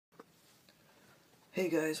Hey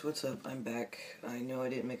guys, what's up? I'm back. I know I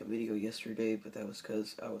didn't make a video yesterday, but that was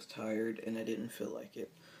because I was tired and I didn't feel like it.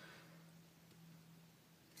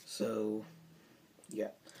 So,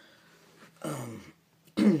 yeah.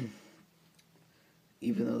 Even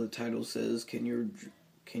though the title says, can your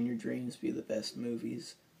dreams be the best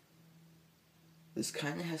movies? This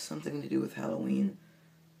kind of has something to do with Halloween,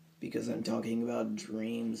 because I'm talking about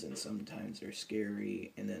dreams and sometimes they're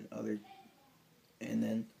scary, and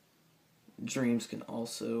then dreams can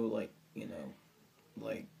also, like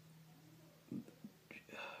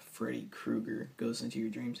Freddy Krueger goes into your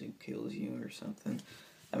dreams and kills you or something.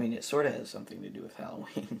 I mean, it sort of has something to do with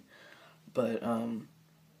Halloween. But,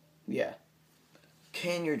 yeah.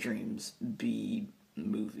 Can your dreams be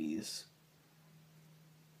movies?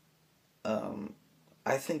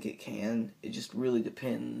 I think it can. It just really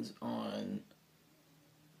depends on,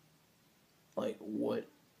 like, what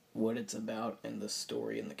it's about and the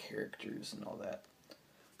story and the characters and all that.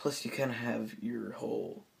 Plus, you kind of have your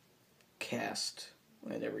whole cast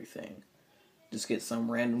and everything. Just get some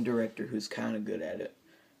random director who's kind of good at it.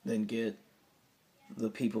 Then get the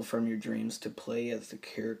people from your dreams to play as the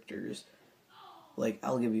characters. Like,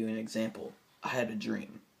 I'll give you an example. I had a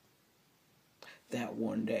dream that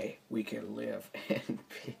one day we could live and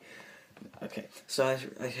be... Okay, so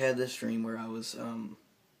I had this dream where I was,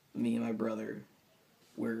 me and my brother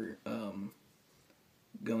were,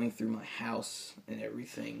 going through my house and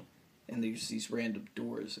everything, and there's these random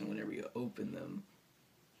doors, and whenever you open them,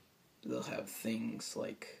 they'll have things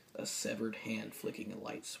like a severed hand flicking a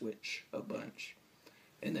light switch a bunch,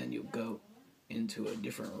 and then you'll go into a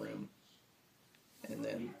different room, and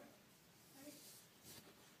then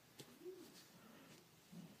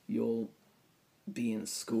you'll be in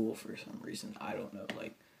school for some reason. I don't know.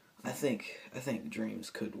 Like, I think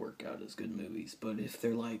dreams could work out as good movies, but if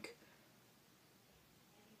they're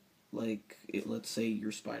let's say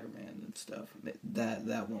you're Spider-Man and stuff,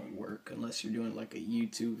 that won't work unless you're doing like a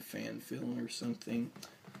YouTube fan film or something.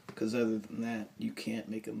 Because other than that, you can't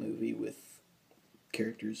make a movie with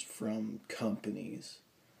characters from companies.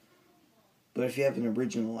 But if you have an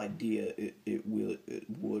original idea, it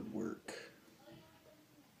would work.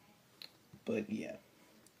 But yeah,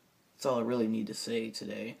 that's all I really need to say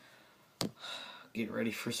today. Get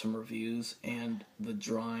ready for some reviews, and the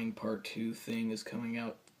drawing part 2 thing is coming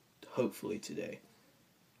out hopefully today.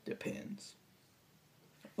 Depends.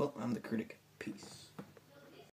 Well, I'm the critic. Peace.